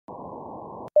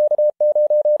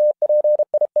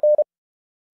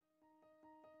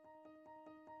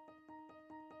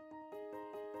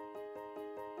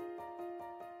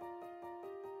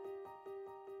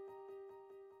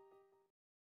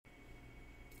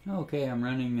Okay, I'm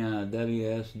running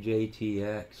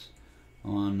WSJT-X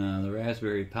on the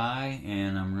Raspberry Pi,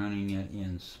 and I'm running it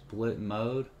in split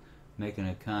mode, making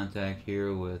a contact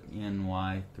here with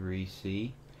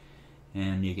NY3C.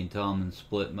 And you can tell I'm in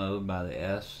split mode by the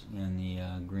S in the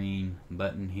green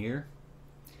button here.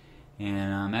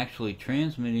 And I'm actually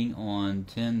transmitting on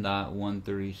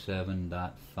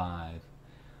 10.137.5.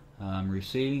 I'm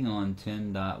receiving on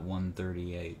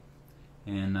 10.138.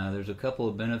 And there's a couple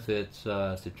of benefits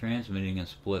to transmitting in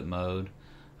split mode.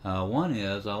 One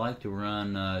is I like to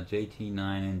run JT9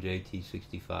 and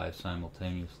JT65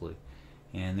 simultaneously.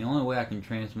 And the only way I can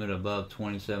transmit above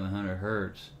 2700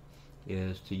 hertz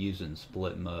is to use it in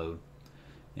split mode.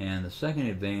 And the second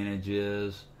advantage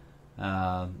is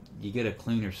you get a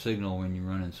cleaner signal when you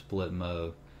run in split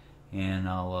mode. And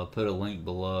I'll put a link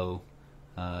below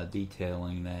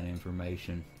detailing that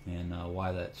information and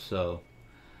why that's so.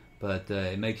 But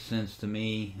it makes sense to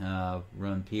me.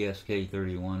 Run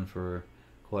PSK31 for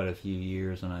quite a few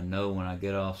years, and I know when I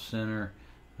get off center,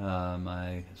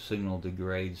 my signal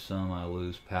degrades some. I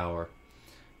lose power.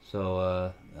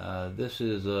 So this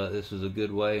is a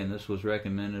good way, and this was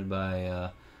recommended by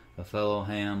a fellow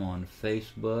ham on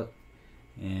Facebook,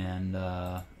 and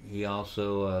he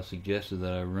also suggested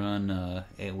that I run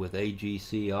it with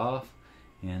AGC off,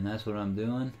 and that's what I'm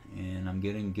doing, and I'm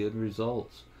getting good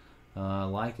results. I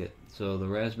like it. So the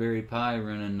Raspberry Pi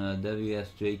running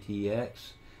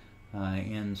WSJT-X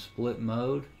in split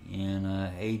mode, and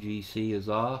AGC is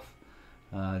off.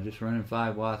 Just running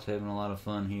 5 watts, having a lot of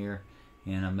fun here,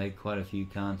 and I made quite a few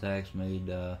contacts.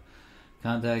 Made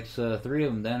contacts, 3 of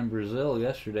them down in Brazil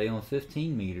yesterday on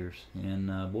 15 meters,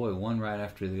 and boy, one right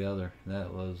after the other.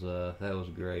 That was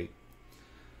great.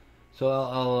 So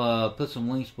I'll put some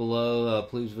links below.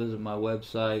 Please visit my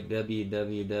website,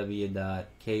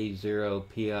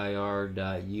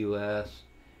 www.k0pir.us,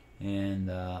 and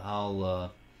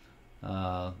I'll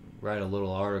write a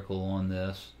little article on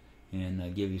this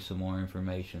and give you some more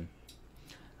information.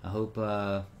 I hope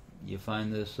you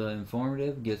find this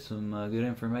informative, get some good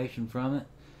information from it.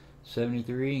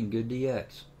 73 and good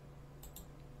DX.